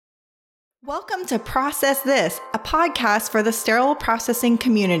Welcome to Process This, a podcast for the sterile processing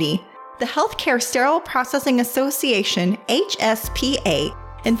community. The Healthcare Sterile Processing Association, HSPA,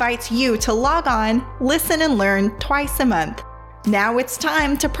 invites you to log on, listen, and learn twice a month. Now it's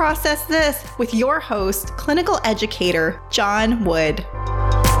time to process this with your host, clinical educator, John Wood.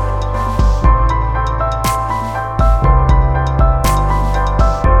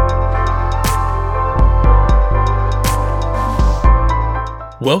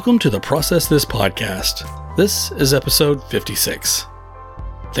 Welcome to the Process This podcast. This is episode 56.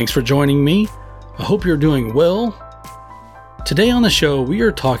 Thanks for joining me. I hope you're doing well. Today on the show, we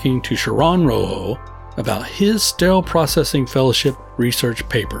are talking to Sharon Rojo about his sterile processing fellowship research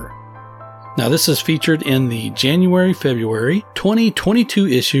paper. Now, this is featured in the January-February 2022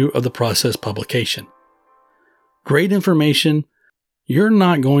 issue of the Process publication. Great information. You're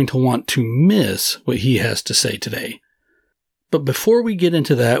not going to want to miss what he has to say today. But before we get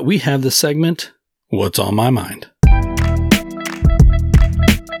into that, we have the segment, What's on My Mind?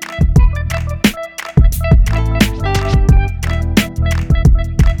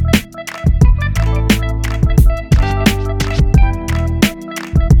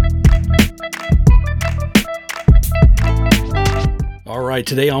 All right,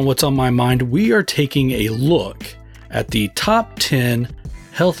 today on What's on My Mind, we are taking a look at the top 10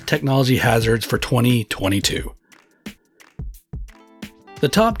 health technology hazards for 2022. The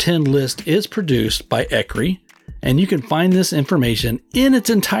top 10 list is produced by ECRI, and you can find this information in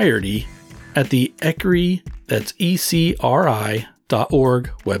its entirety at the ECRI, that's ECRI.org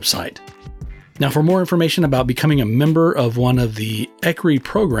website. Now, for more information about becoming a member of one of the ECRI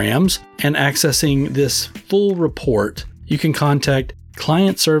programs and accessing this full report, you can contact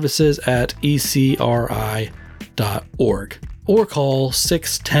client services at ECRI.org or call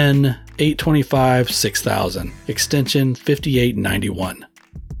 610-825-6000, extension 5891.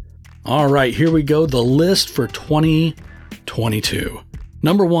 All right, here we go. The list for 2022.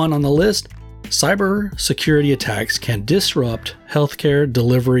 Number 1 on the list, cybersecurity attacks can disrupt healthcare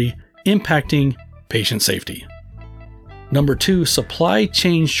delivery, impacting patient safety. Number 2, supply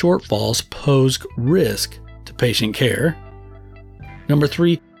chain shortfalls pose risk to patient care. Number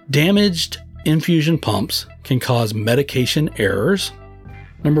 3, damaged infusion pumps can cause medication errors.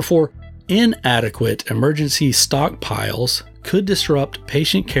 Number 4, inadequate emergency stockpiles could disrupt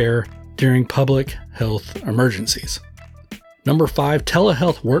patient care during public health emergencies. Number 5,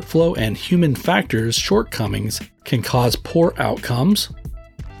 telehealth workflow and human factors shortcomings can cause poor outcomes.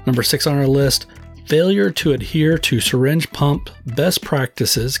 Number 6 on our list, failure to adhere to syringe pump best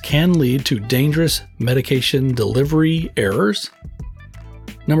practices can lead to dangerous medication delivery errors.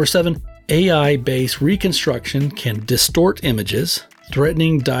 Number 7, AI-based reconstruction can distort images,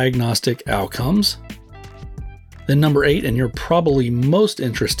 threatening diagnostic outcomes. Then number 8, and you're probably most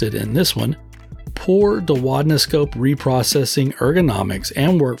interested in this one, poor duodenoscope reprocessing ergonomics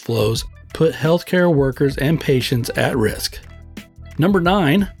and workflows put healthcare workers and patients at risk. Number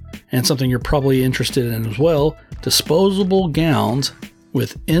 9, and something you're probably interested in as well, disposable gowns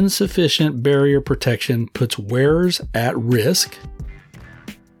with insufficient barrier protection puts wearers at risk.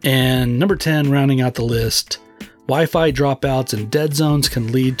 And number 10, rounding out the list, Wi-Fi dropouts and dead zones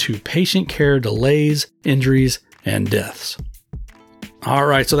can lead to patient care delays, injuries, and deaths. All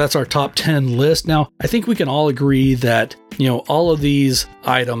right, so that's our top 10 list. Now, I think we can all agree that, all of these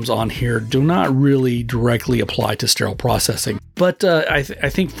items on here do not really directly apply to sterile processing, but I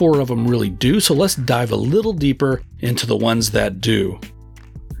think 4 of them really do. So let's dive a little deeper into the ones that do.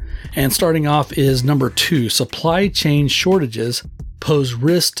 And starting off is number 2, supply chain shortages pose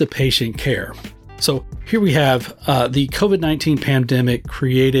risk to patient care. So here we have the COVID-19 pandemic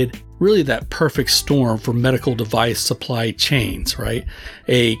created really that perfect storm for medical device supply chains, right?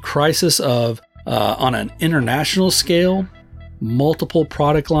 A crisis of, on an international scale, multiple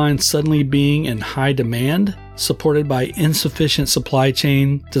product lines suddenly being in high demand, supported by insufficient supply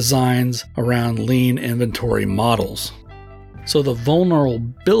chain designs around lean inventory models. So the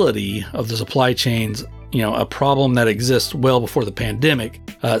vulnerability of the supply chains, a problem that exists well before the pandemic,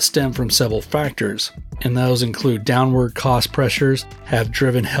 stem from several factors. And those include downward cost pressures have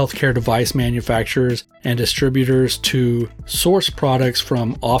driven healthcare device manufacturers and distributors to source products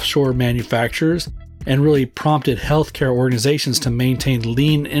from offshore manufacturers and really prompted healthcare organizations to maintain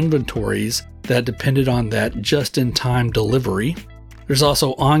lean inventories that depended on that just-in-time delivery. There's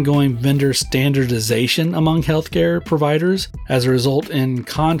also ongoing vendor standardization among healthcare providers as a result in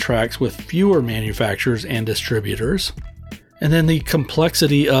contracts with fewer manufacturers and distributors. And then the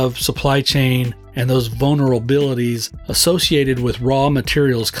complexity of supply chain and those vulnerabilities associated with raw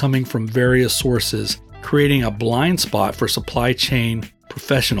materials coming from various sources, creating a blind spot for supply chain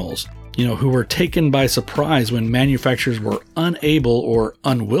professionals who were taken by surprise when manufacturers were unable or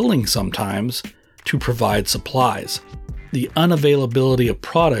unwilling sometimes to provide supplies. The unavailability of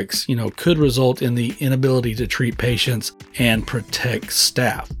products, could result in the inability to treat patients and protect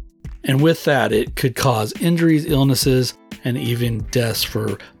staff. And with that, it could cause injuries, illnesses, and even deaths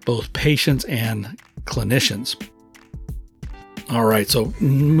for both patients and clinicians. All right, so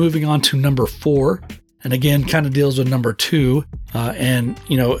moving on to number 4, and again, kind of deals with number 2.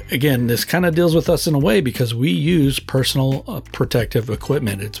 Again, this kind of deals with us in a way because we use personal protective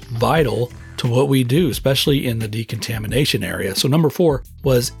equipment. It's vital to what we do, especially in the decontamination area. So number 4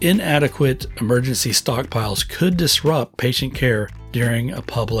 was inadequate emergency stockpiles could disrupt patient care during a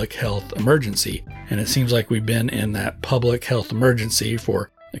public health emergency. And it seems like we've been in that public health emergency for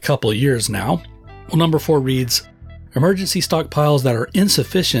a couple of years now. Well, number 4 reads, emergency stockpiles that are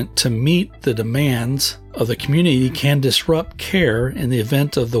insufficient to meet the demands of the community can disrupt care in the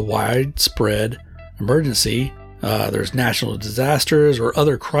event of the widespread emergency. There's national disasters or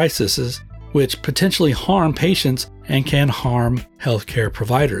other crises which potentially harm patients and can harm healthcare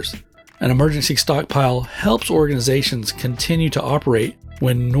providers. An emergency stockpile helps organizations continue to operate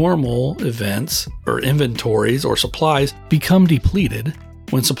when normal events or inventories or supplies become depleted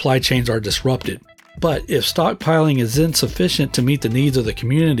when supply chains are disrupted. But if stockpiling is insufficient to meet the needs of the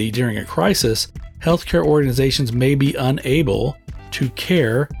community during a crisis, healthcare organizations may be unable to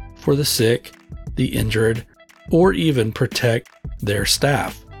care for the sick, the injured, or even protect their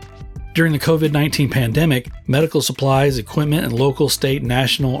staff. During the COVID-19 pandemic, medical supplies, equipment, and local, state,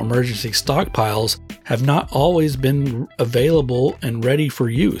 national emergency stockpiles have not always been available and ready for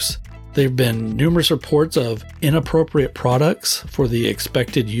use. There have been numerous reports of inappropriate products for the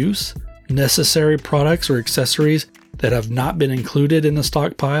expected use, necessary products or accessories that have not been included in the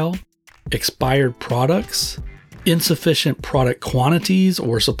stockpile, expired products, insufficient product quantities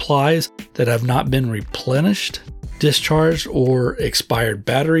or supplies that have not been replenished, discharged or expired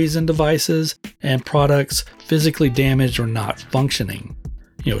batteries and devices, and products physically damaged or not functioning.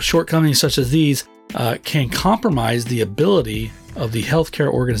 Shortcomings such as these can compromise the ability of the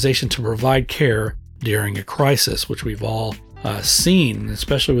healthcare organization to provide care during a crisis, which we've all seen,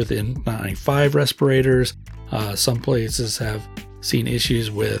 especially with N95 respirators. Some places have seen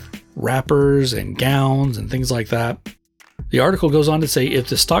issues with wrappers and gowns and things like that. The article goes on to say if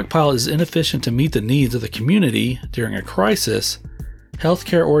the stockpile is inefficient to meet the needs of the community during a crisis,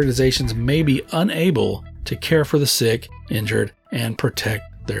 healthcare organizations may be unable to care for the sick, injured, and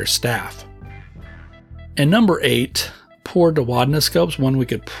protect their staff. And number 8, poor duodenoscopes, one we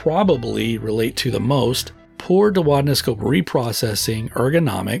could probably relate to the most. Poor duodenoscope reprocessing,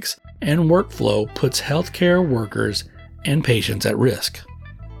 ergonomics, and workflow puts healthcare workers and patients at risk.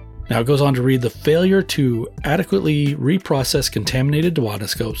 Now it goes on to read, the failure to adequately reprocess contaminated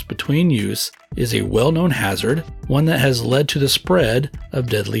duodenoscopes between use is a well-known hazard, one that has led to the spread of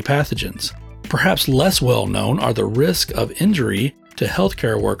deadly pathogens. Perhaps less well-known are the risk of injury to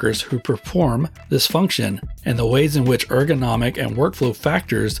healthcare workers who perform this function and the ways in which ergonomic and workflow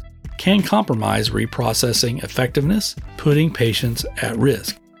factors can compromise reprocessing effectiveness, putting patients at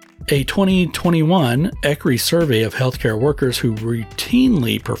risk. A 2021 ECRI survey of healthcare workers who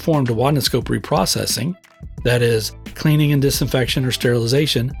routinely perform duodenoscope reprocessing, that is, cleaning and disinfection or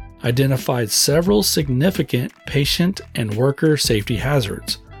sterilization, identified several significant patient and worker safety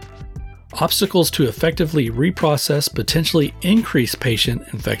hazards. Obstacles to effectively reprocess potentially increase patient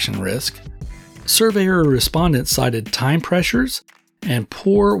infection risk. Surveyor respondents cited time pressures and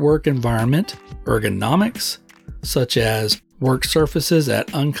poor work environment, ergonomics, such as work surfaces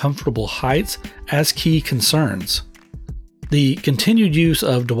at uncomfortable heights, as key concerns. The continued use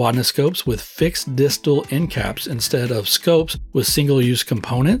of duodenoscopes with fixed distal end caps instead of scopes with single-use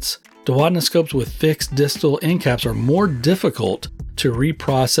components. Duodenoscopes with fixed distal end caps are more difficult to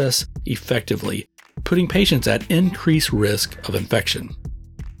reprocess effectively, putting patients at increased risk of infection.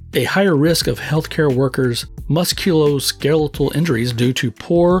 A higher risk of healthcare workers' musculoskeletal injuries due to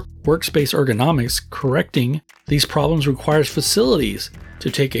poor workspace ergonomics. Correcting these problems requires facilities to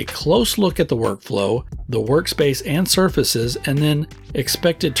take a close look at the workflow, the workspace and surfaces, and then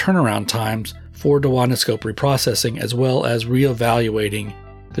expected turnaround times for duodenoscope reprocessing, as well as reevaluating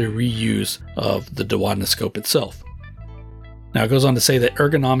the reuse of the duodenoscope itself. Now it goes on to say that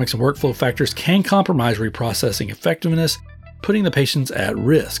ergonomics and workflow factors can compromise reprocessing effectiveness, putting the patients at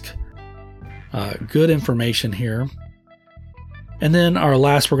risk. Good information here. And then our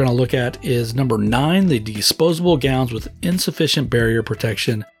last we're going to look at is number 9, the disposable gowns with insufficient barrier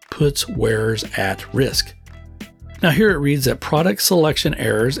protection puts wearers at risk. Now here it reads that product selection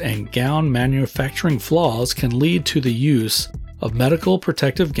errors and gown manufacturing flaws can lead to the use of medical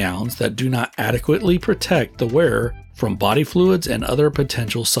protective gowns that do not adequately protect the wearer from body fluids and other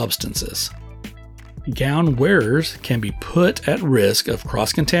potential substances. Gown wearers can be put at risk of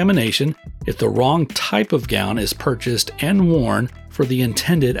cross-contamination if the wrong type of gown is purchased and worn for the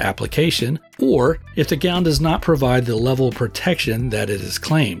intended application, or if the gown does not provide the level of protection that it is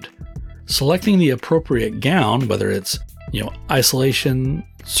claimed. Selecting the appropriate gown, whether it's isolation,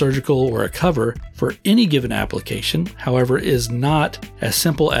 surgical, or a cover for any given application, however, is not as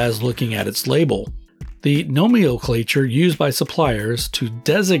simple as looking at its label. The nomenclature used by suppliers to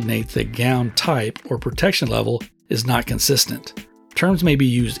designate the gown type or protection level is not consistent. Terms may be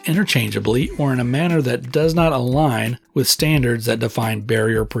used interchangeably or in a manner that does not align with standards that define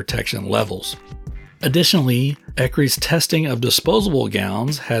barrier protection levels. Additionally, ECRI's testing of disposable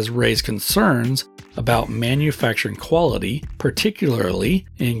gowns has raised concerns about manufacturing quality, particularly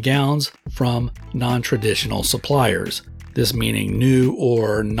in gowns from non-traditional suppliers, this meaning new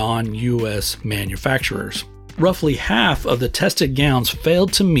or non-US manufacturers. Roughly half of the tested gowns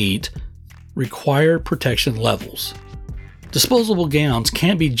failed to meet required protection levels. Disposable gowns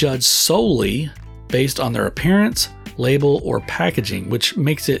can't be judged solely based on their appearance, label, or packaging, which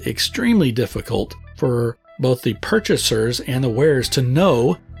makes it extremely difficult for both the purchasers and the wearers to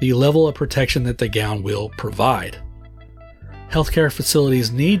know the level of protection that the gown will provide. Healthcare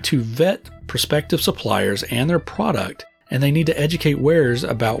facilities need to vet prospective suppliers and their product, and they need to educate wearers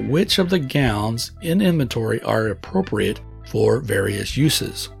about which of the gowns in inventory are appropriate for various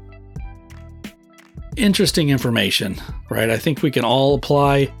uses. Interesting information, right? I think we can all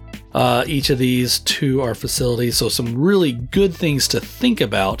apply each of these to our facilities. So some really good things to think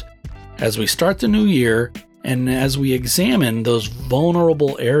about as we start the new year and as we examine those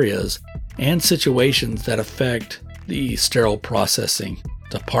vulnerable areas and situations that affect the sterile processing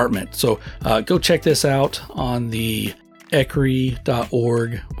department. So go check this out on the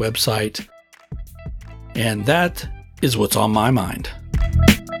ECRI.org website. And that is what's on my mind.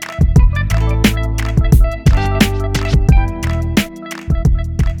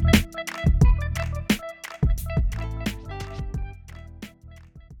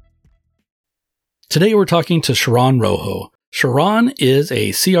 Today we're talking to Sharon Rojo. Sharon is a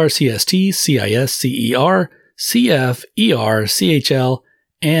CRCST, CIS-CER, CF-ER, CHL,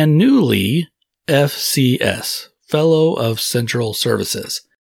 and newly FCS, Fellow of Central Services.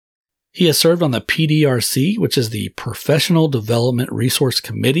 He has served on the PDRC, which is the Professional Development Resource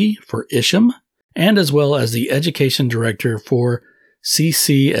Committee for ISHM, and as well as the Education Director for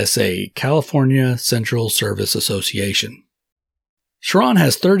CCSA, California Central Service Association. Sharon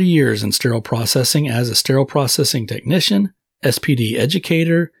has 30 years in sterile processing as a sterile processing technician, SPD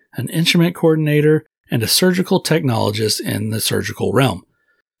educator, an instrument coordinator, and a surgical technologist in the surgical realm.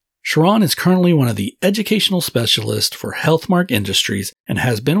 Sharon is currently one of the educational specialists for Healthmark Industries and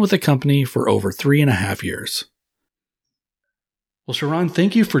has been with the company for over 3.5 years. Well, Sharon,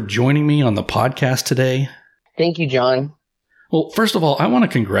 thank you for joining me on the podcast today. Thank you, John. Well, first of all, I want to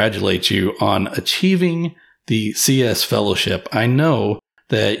congratulate you on achieving the CS Fellowship. I know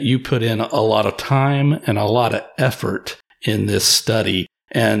that you put in a lot of time and a lot of effort in this study,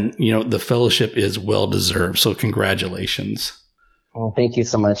 and the fellowship is well deserved. So congratulations. Well, thank you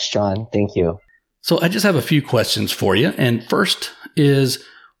so much, John. Thank you. So I just have a few questions for you. And first is,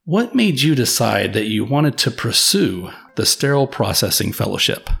 what made you decide that you wanted to pursue the Sterile Processing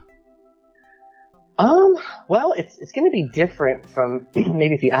Fellowship? Well, it's going to be different from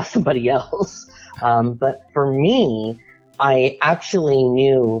maybe if you ask somebody else. But for me, I actually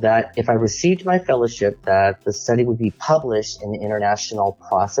knew that if I received my fellowship, that the study would be published in the International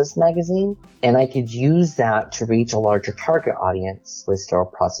Process magazine, and I could use that to reach a larger target audience with sterile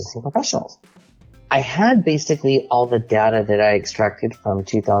processing professionals. I had basically all the data that I extracted from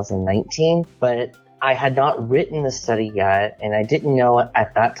 2019, but I had not written the study yet, and I didn't know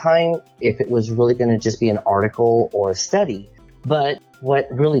at that time if it was really going to just be an article or a study. But what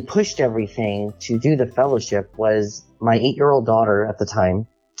really pushed everything to do the fellowship was my 8-year-old daughter at the time,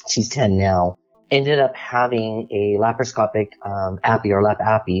 she's 10 now, ended up having a laparoscopic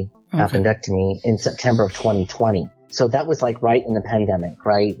appendectomy in September of 2020. So that was like right in the pandemic,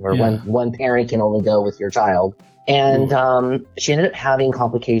 right? Where one parent can only go with your child. And she ended up having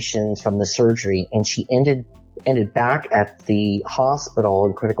complications from the surgery, and she ended back at the hospital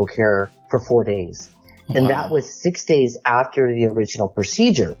in critical care for 4 days. And that was 6 days after the original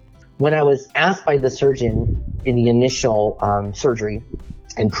procedure. When I was asked by the surgeon in the initial surgery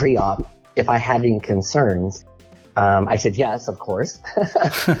and pre-op if I had any concerns, I said yes, of course.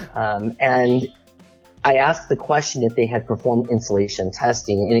 And I asked the question if they had performed insulation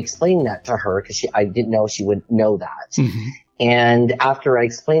testing and explained that to her because I didn't know she would know that. Mm-hmm. And after I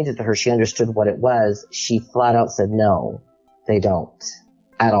explained it to her, she understood what it was. She flat out said, no, they don't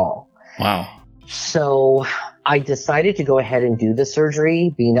at all. Wow. So I decided to go ahead and do the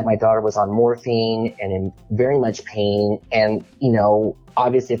surgery, being that my daughter was on morphine and in very much pain. And,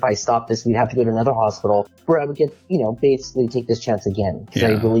 obviously if I stopped this, we'd have to go to another hospital where I would get, basically take this chance again. Because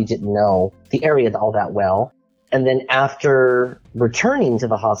I really didn't know the area all that well. And then after returning to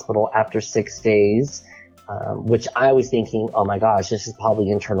the hospital after 6 days, which I was thinking, oh my gosh, this is probably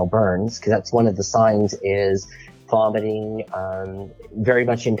internal burns, because that's one of the signs is vomiting, very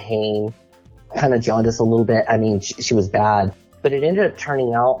much in pain, kind of jaundice a little bit. I mean, she was bad, but it ended up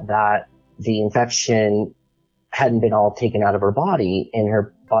turning out that the infection hadn't been all taken out of her body and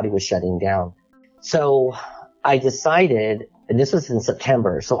her body was shutting down. So I decided, and this was in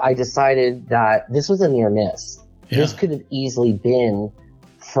September, so I decided that this was a near miss. Yeah. This could have easily been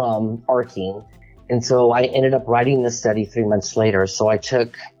from arcing. And so I ended up writing this study 3 months later. So I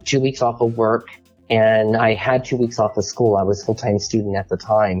took 2 weeks off of work and I had 2 weeks off of school. I was a full-time student at the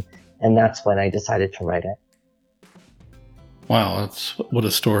time. And that's when I decided to write it. Wow, what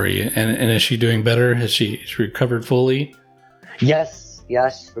a story. And is she doing better? Has she recovered fully? Yes,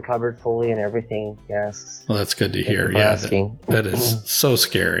 recovered fully and everything. Yes. Well, that's good to hear. Yeah, that is so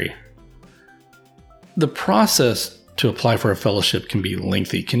scary. The process to apply for a fellowship can be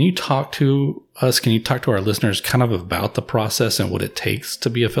lengthy. Can you talk to us? Can you talk to our listeners kind of about the process and what it takes to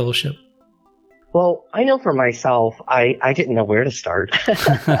be a fellowship? Well, I know for myself, I didn't know where to start.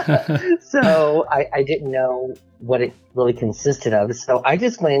 So I didn't know what it really consisted of. So I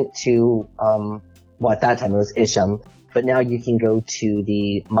just went to, at that time it was Isham, but now you can go to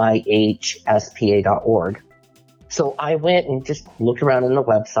the myhspa.org. So I went and just looked around on the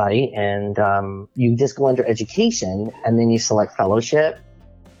website, and you just go under education and then you select fellowship.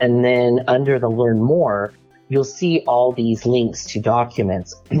 And then under the learn more, you'll see all these links to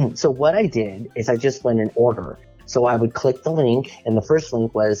documents. So what I did is I just went in order. So I would click the link, and the first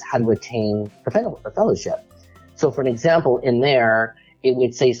link was how to attain a fellowship. So for an example, in there, it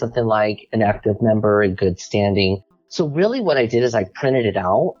would say something like an active member in good standing. So really what I did is I printed it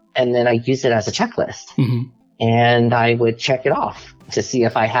out, and then I used it as a checklist. Mm-hmm. And I would check it off to see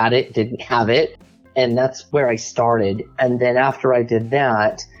if I had it, didn't have it. And that's where I started. And then after I did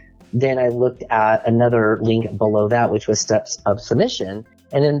that, then I looked at another link below that, which was steps of submission.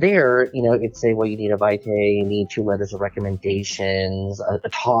 And in there, it'd say, well, you need a vitae, you need 2 letters of recommendations, a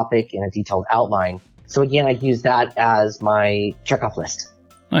topic, and a detailed outline. So again, I used that as my checkoff list.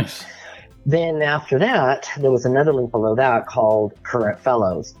 Nice. Then after that, there was another link below that called Current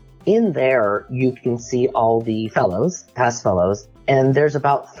Fellows. In there, you can see all the fellows, past fellows, and there's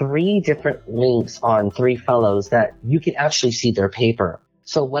about 3 different links on 3 fellows that you can actually see their paper.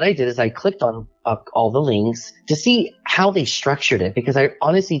 So what I did is I clicked on all the links to see how they structured it, because I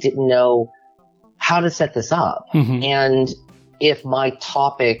honestly didn't know how to set this up. Mm-hmm. And if my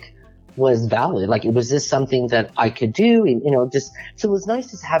topic was valid, like was this something that I could do? And, so it was nice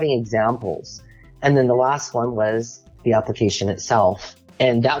just having examples. And then the last one was the application itself.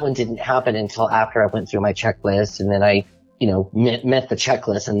 And that one didn't happen until after I went through my checklist, and then I met the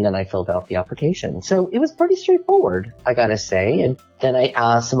checklist, and then I filled out the application. So it was pretty straightforward, I gotta say. And then I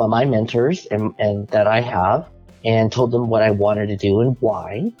asked some of my mentors and that I have, and told them what I wanted to do and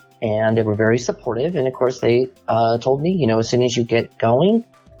why. And they were very supportive. And of course, they told me, as soon as you get going,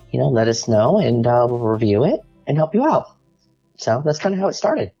 let us know, and we'll review it and help you out. So that's kind of how it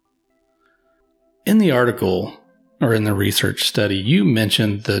started. In the article, or in the research study, you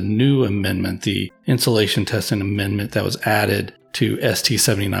mentioned the new amendment, the insulation testing amendment that was added to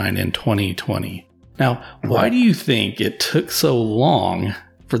ST79 in 2020. Now, why do you think it took so long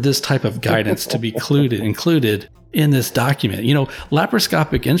for this type of guidance to be included in this document?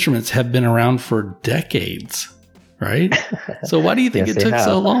 Laparoscopic instruments have been around for decades, right? So why do you think it took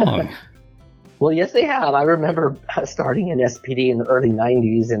so long? Well, yes, they have. I remember starting in SPD in the early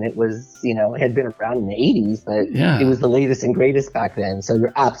 90s, and it was, it had been around in the 80s, but It was the latest and greatest back then. So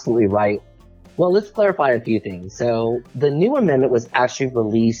you're absolutely right. Well, let's clarify a few things. So the new amendment was actually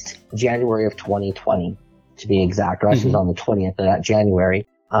released January of 2020, to be exact, or actually on the 20th of that January.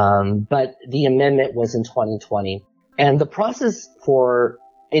 But the amendment was in 2020. And the process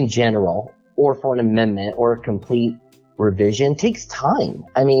in general, or for an amendment or a complete revision takes time.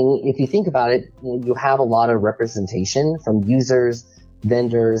 I mean, if you think about it, you have a lot of representation from users,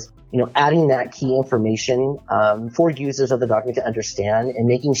 vendors, adding that key information for users of the document to understand, and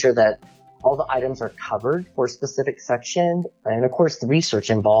making sure that all the items are covered for a specific section, and of course the research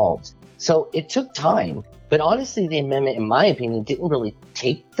involved. So it took time, but honestly, the amendment, in my opinion, didn't really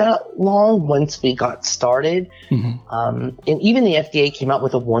take that long once we got started. And even the FDA came out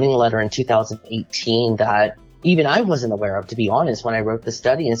with a warning letter in 2018 that even I wasn't aware of, to be honest, when I wrote the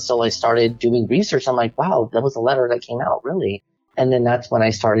study. And so I started doing research. I'm like, wow, that was a letter that came out, really? And then that's when I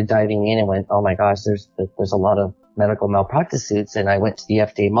started diving in and went, oh my gosh, there's a lot of medical malpractice suits. And I went to the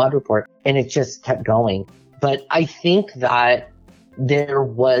FDA mod report, and it just kept going. But I think that there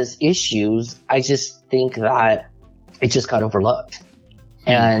was issues. I just think that it just got overlooked.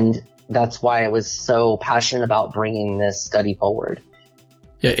 And that's why I was so passionate about bringing this study forward.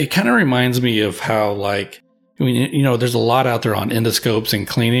 Yeah, it kind of reminds me of how, like, I mean, you know, there's a lot out there on endoscopes and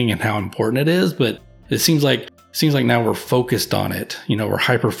cleaning and how important it is, but it seems like now we're focused on it. You know, we're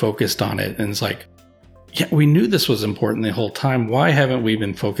hyper focused on it. And it's like, yeah, we knew this was important the whole time. Why haven't we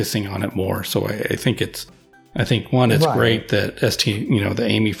been focusing on it more? So I think it's right. Great that the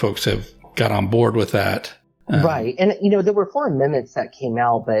AAMI folks have got on board with that. Right. And, there were 4 amendments that came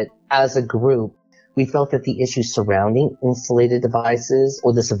out, but as a group, we felt that the issues surrounding insulated devices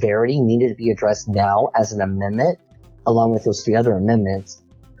or the severity needed to be addressed now as an amendment, along with those 3 other amendments,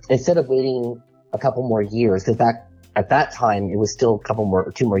 instead of waiting a couple more years, because at that time, it was still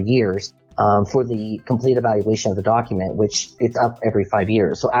 2 more years for the complete evaluation of the document, which it's up every 5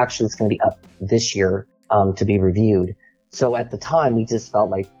 years. So actually, it's going to be up this year to be reviewed. So at the time, we just felt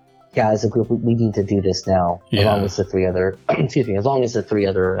like, yeah, as a group, we need to do this now, along with the 3 other, along as the 3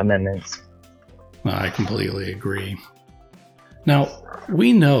 other amendments. I completely agree. Now,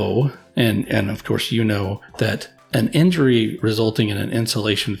 we know, and of course you know, that an injury resulting in an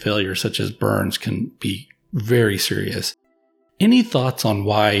insulation failure such as burns can be very serious. Any thoughts on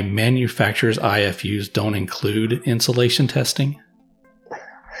why manufacturers' IFUs don't include insulation testing?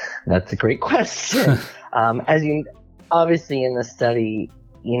 That's a great question. Obviously in the study,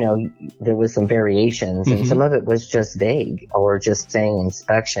 there was some variations, and some of it was just vague or just saying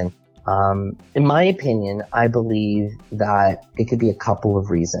inspection. In my opinion, I believe that it could be a couple of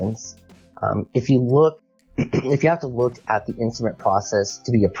reasons. If you have to look at the instrument process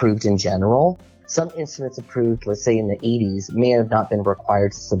to be approved in general, some instruments approved, let's say in the 80s, may have not been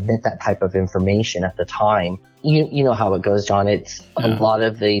required to submit that type of information at the time. You know how it goes, John. A lot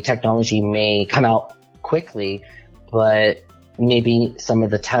of the technology may come out quickly, but maybe some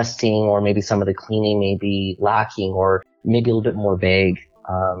of the testing or maybe some of the cleaning may be lacking or maybe a little bit more vague.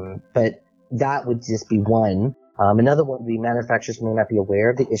 But that would just be one. Another one would be manufacturers may not be aware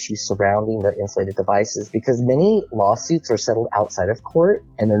of the issues surrounding the insulated devices because many lawsuits are settled outside of court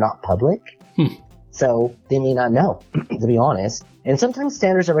and they're not public. So they may not know, to be honest. And sometimes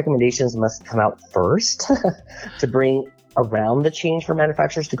standards and recommendations must come out first to bring around the change for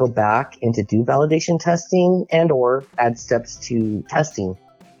manufacturers to go back and to do validation testing and or add steps to testing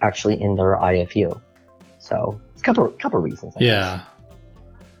actually in their IFU. So it's a couple reasons. I guess.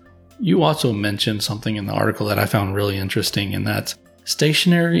 You also mentioned something in the article that I found really interesting, and that's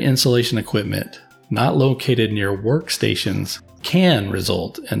stationary insulation equipment not located near workstations can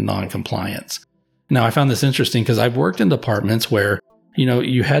result in non-compliance. Now, I found this interesting because I've worked in departments where,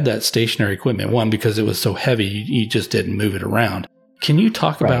 you had that stationary equipment, one, because it was so heavy, you just didn't move it around. Can you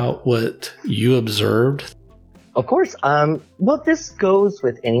talk about what you observed? Of course. Well, this goes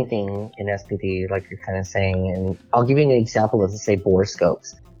with anything in SPD, like you're kind of saying, and I'll give you an example of, let's say,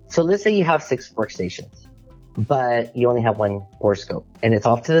 borescopes. So let's say you have 6 workstations, but you only have 1 borescope, and it's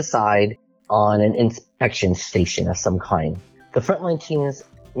off to the side on an inspection station of some kind. The frontline teams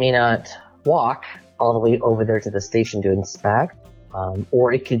may not walk all the way over there to the station to inspect,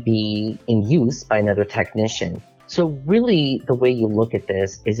 or it could be in use by another technician. So really, the way you look at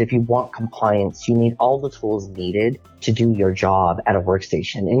this is if you want compliance, you need all the tools needed to do your job at a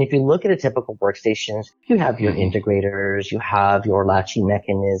workstation. And if you look at a typical workstation, you have your integrators, you have your latching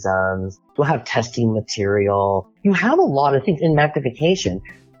mechanisms, you'll have testing material, you have a lot of things in magnification.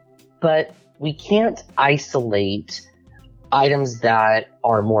 But we can't isolate items that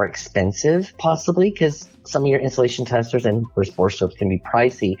are more expensive, possibly, because some of your insulation testers and borescopes can be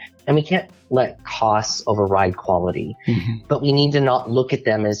pricey, and we can't let costs override quality. But we need to not look at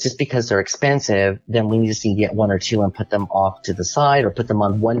them as just because they're expensive, then we just need to get 1 or 2 and put them off to the side or put them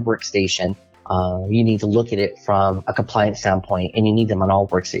on one workstation. You need to look at it from a compliance standpoint, and you need them on all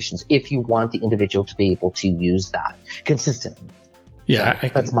workstations if you want the individual to be able to use that consistently. Yeah, so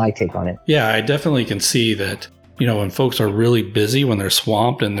that's my take on it. Yeah, I definitely can see that. When folks are really busy, when they're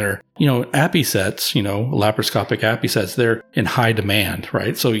swamped and they're, API sets, laparoscopic API sets, they're in high demand,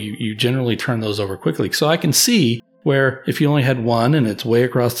 right? So you generally turn those over quickly. So I can see where if you only had one and it's way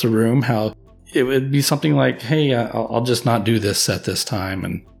across the room, how it would be something like, hey, I'll just not do this set this time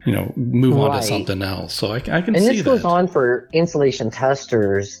and, move on to something else. So I can see that. And this goes on for insulation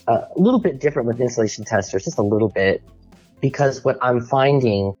testers, a little bit different with insulation testers, just a little bit, because what I'm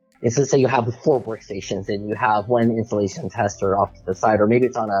finding is, let's say you have 4 workstations and you have one insulation tester off to the side, or maybe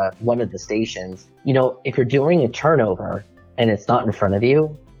it's on one of the stations. If you're doing a turnover and it's not in front of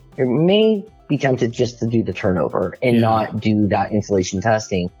you, you may be tempted just to do the turnover and not do that insulation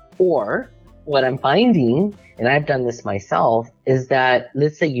testing. Or what I'm finding, and I've done this myself, is that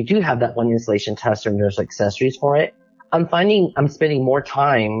let's say you do have that one insulation tester and there's accessories for it. I'm finding I'm spending more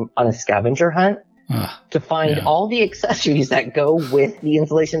time on a scavenger hunt to find all the accessories that go with the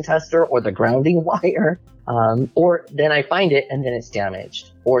insulation tester or the grounding wire. Or then I find it and then it's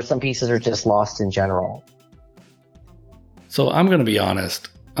damaged, or some pieces are just lost in general. So I'm going to be honest.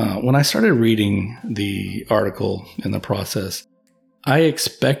 When I started reading the article in the process, I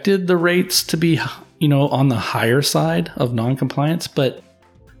expected the rates to be, on the higher side of noncompliance, but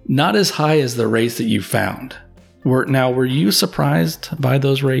not as high as the rates that you found. Were you surprised by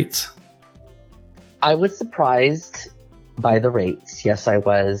those rates? I was surprised by the rates. Yes, I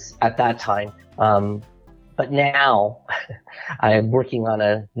was at that time. But now I'm working on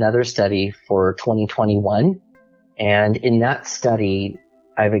another study for 2021. And in that study,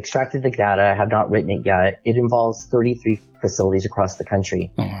 I've extracted the data. I have not written it yet. It involves 33 facilities across the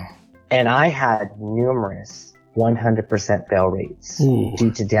country. Oh, wow. And I had numerous 100% fail rates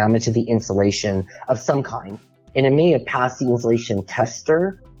due to damage to the insulation of some kind. And it may have passed the insulation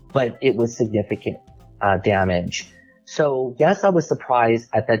tester, but it was significant damage. So yes, I was surprised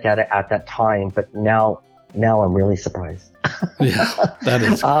at that data at that time, but now I'm really surprised. Yeah, that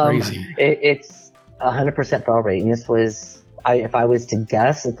is crazy. It's 100% fail rate. And this was, if I was to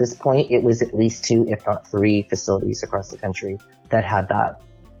guess at this point, it was at least 2, if not 3 facilities across the country that had that.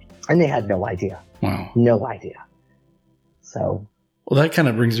 And they had no idea. Wow. No idea. So. Well, that kind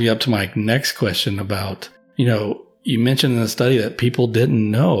of brings me up to my next question about, you mentioned in the study that people didn't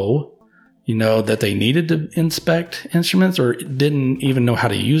know, that they needed to inspect instruments or didn't even know how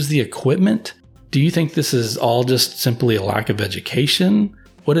to use the equipment. Do you think this is all just simply a lack of education?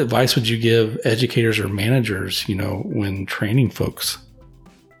 What advice would you give educators or managers, when training folks?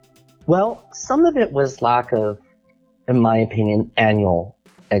 Well, some of it was lack of, in my opinion, annual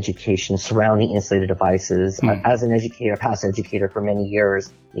education surrounding insulated devices. As an educator, past educator for many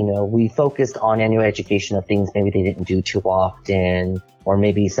years, we focused on annual education of things maybe they didn't do too often, or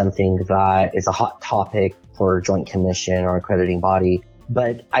maybe something that is a hot topic for a joint commission or accrediting body.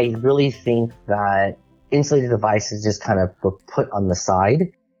 But I really think that insulated devices just kind of were put on the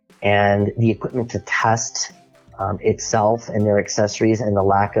side, and the equipment to test itself and their accessories, and the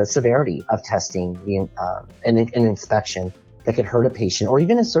lack of severity of testing and inspection that could hurt a patient or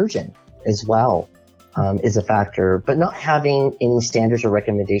even a surgeon as well is a factor. But not having any standards or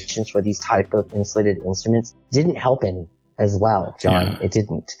recommendations for these type of insulated instruments didn't help any as well, John. Yeah. It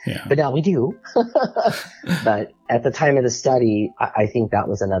didn't. Yeah. But now we do. But at the time of the study, I think that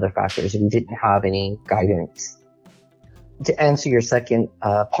was another factor, is we didn't have any guidance. To answer your second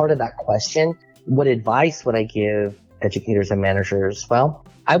part of that question, what advice would I give educators and managers? Well,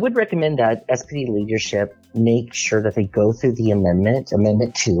 I would recommend that SPD leadership make sure that they go through the Amendment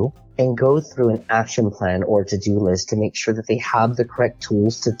 2, and go through an action plan or to-do list to make sure that they have the correct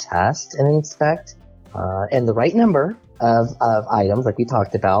tools to test and inspect, and the right number of items, like we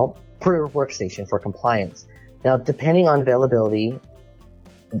talked about, per workstation for compliance. Now, depending on availability,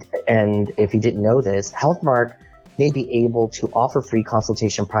 and if you didn't know this, Healthmark may be able to offer free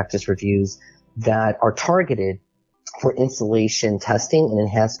consultation practice reviews that are targeted for installation testing and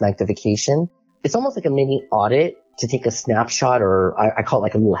enhanced magnification. It's almost like a mini audit to take a snapshot, or I call it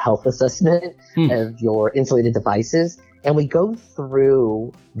like a little health assessment of your insulated devices. And we go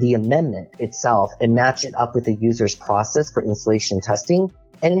through the amendment itself and match it up with the user's process for installation testing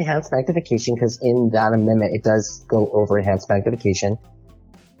and enhanced magnification, because in that amendment, it does go over enhanced magnification.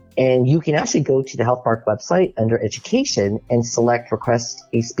 And you can actually go to the Healthmark website under education and select request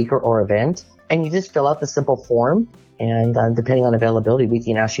a speaker or event. And you just fill out the simple form. And depending on availability, we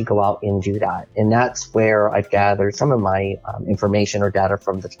can actually go out and do that. And that's where I've gathered some of my information or data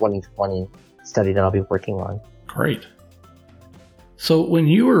from the 2020 study that I'll be working on. Great. So when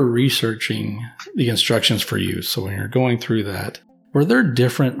you were researching the instructions for use, so when you're going through that, were there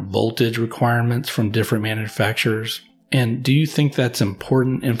different voltage requirements from different manufacturers? And do you think that's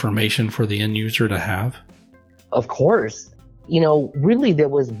important information for the end user to have? Of course. Really there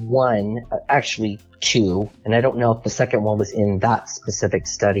was one, actually 2, and I don't know if the second one was in that specific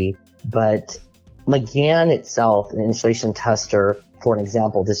study, but McGann itself, an insulation tester, for an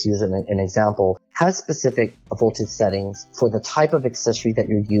example, just using an example, has specific voltage settings for the type of accessory that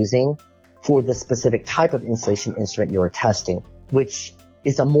you're using for the specific type of insulation instrument you're testing, which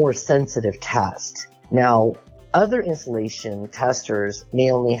is a more sensitive test. Now, other insulation testers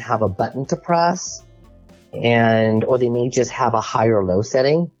may only have a button to press, or they may just have a high or low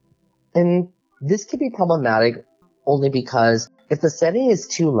setting. And this can be problematic only because if the setting is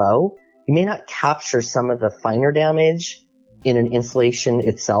too low, you may not capture some of the finer damage in an insulation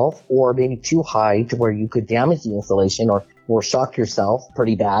itself, or maybe too high to where you could damage the insulation or shock yourself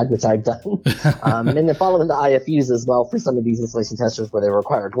pretty bad, which I've done. And then following the IFUs as well for some of these insulation testers where they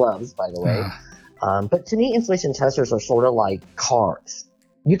require gloves, by the way. But to me, insulation testers are sort of like cars.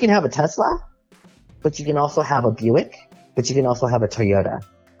 You can have a Tesla, but you can also have a Buick, but you can also have a Toyota.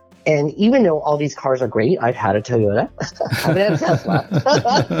 And even though all these cars are great, I've had a Toyota, I haven't had a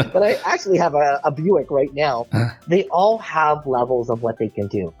Tesla, but I actually have a Buick right now. They all have levels of what they can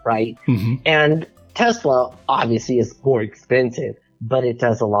do, right? Mm-hmm. And Tesla obviously is more expensive, but it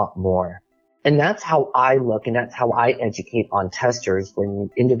does a lot more. And that's how I look, and that's how I educate on testers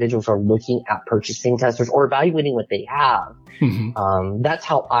when individuals are looking at purchasing testers or evaluating what they have. Mm-hmm. That's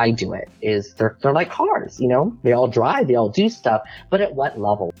how I do it. Is they're like cars, they all drive, they all do stuff, but at what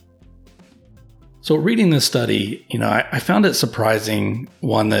level? So reading this study, I found it surprising,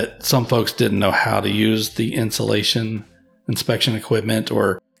 one, that some folks didn't know how to use the insulation inspection equipment,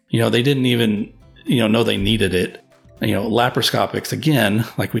 or, they didn't even, know they needed it. Laparoscopics, again,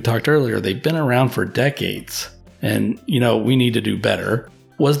 like we talked earlier, they've been around for decades, and, we need to do better.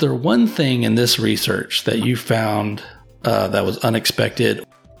 Was there one thing in this research that you found that was unexpected?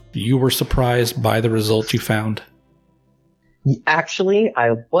 You were surprised by the results you found? Actually,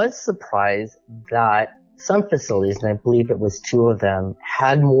 I was surprised that some facilities, and I believe it was 2 of them,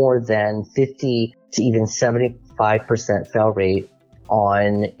 had more than 50 to even 75% fail rate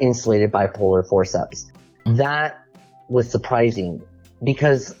on insulated bipolar forceps. That was surprising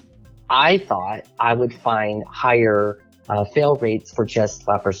because I thought I would find higher fail rates for just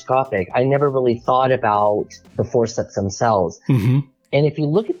laparoscopic. I never really thought about the forceps themselves. Mm-hmm. And if you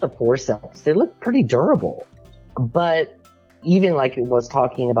look at the forceps, they look pretty durable. But even like it was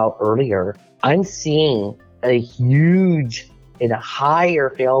talking about earlier, I'm seeing a huge and a higher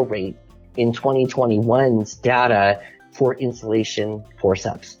fail rate in 2021's data for insulation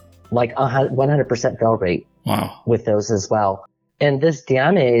forceps, like 100% fail rate. Wow. With those as well. And this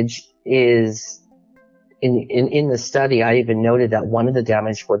damage is, in the study, I even noted that one of the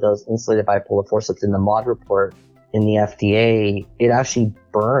damage for those insulated bipolar forceps in the MAUDE report in the FDA, it actually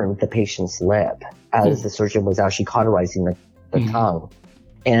burned the patient's lip as the surgeon was actually cauterizing the tongue.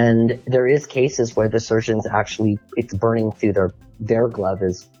 And there is cases where the surgeons actually, it's burning through their glove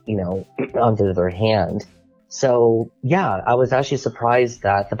is, under their hand. So yeah, I was actually surprised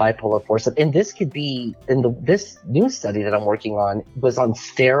that the bipolar forceps, and this could be this new study that I'm working on was on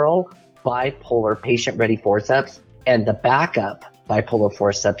sterile bipolar patient-ready forceps and the backup bipolar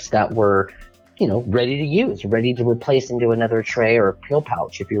forceps that were, ready to use, ready to replace into another tray or pill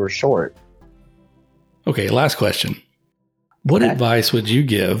pouch if you were short. Okay, last question. What advice would you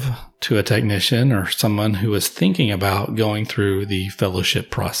give to a technician or someone who is thinking about going through the fellowship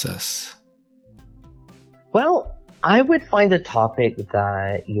process? Well, I would find a topic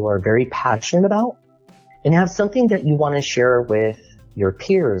that you are very passionate about and have something that you want to share with your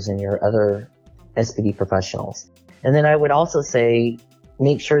peers and your other SPD professionals. And then I would also say,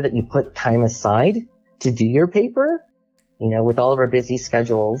 make sure that you put time aside to do your paper. With all of our busy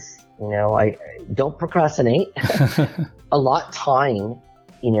schedules, I don't procrastinate. Allot time,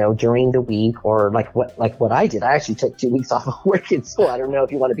 during the week, or like what I did. I actually took 2 weeks off of work in school. I don't know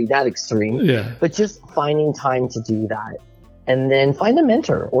if you want to be that extreme, but just finding time to do that. And then find a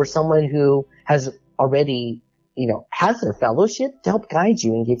mentor or someone who has already, has their fellowship to help guide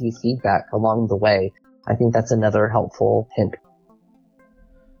you and give you feedback along the way. I think that's another helpful hint.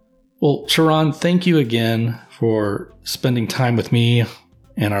 Well, Sharon, thank you again for spending time with me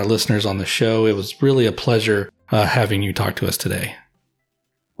and our listeners on the show. It was really a pleasure having you talk to us today.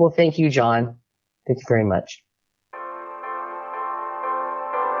 Well, thank you, John. Thank you very much.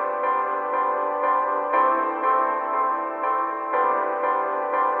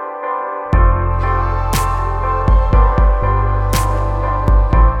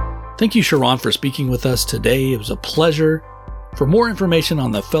 Thank you, Sharon, for speaking with us today. It was a pleasure. For more information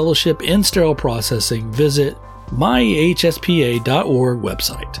on the Fellowship in Sterile Processing, visit myhspa.org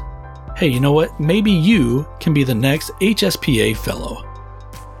website. Hey, you know what? Maybe you can be the next HSPA Fellow.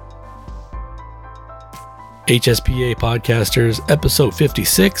 HSPA Podcasters, episode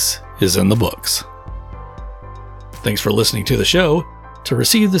 56 is in the books. Thanks for listening to the show. To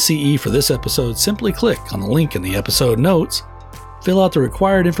receive the CE for this episode, simply click on the link in the episode notes, fill out the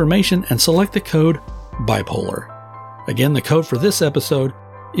required information, and select the code BIPOLAR. Again, the code for this episode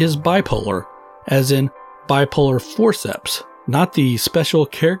is bipolar, as in bipolar forceps, not the special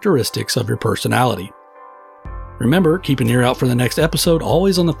characteristics of your personality. Remember, keep an ear out for the next episode,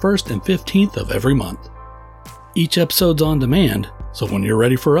 always on the 1st and 15th of every month. Each episode's on demand, so when you're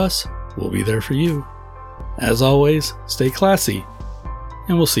ready for us, we'll be there for you. As always, stay classy,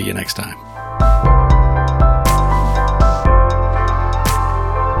 and we'll see you next time.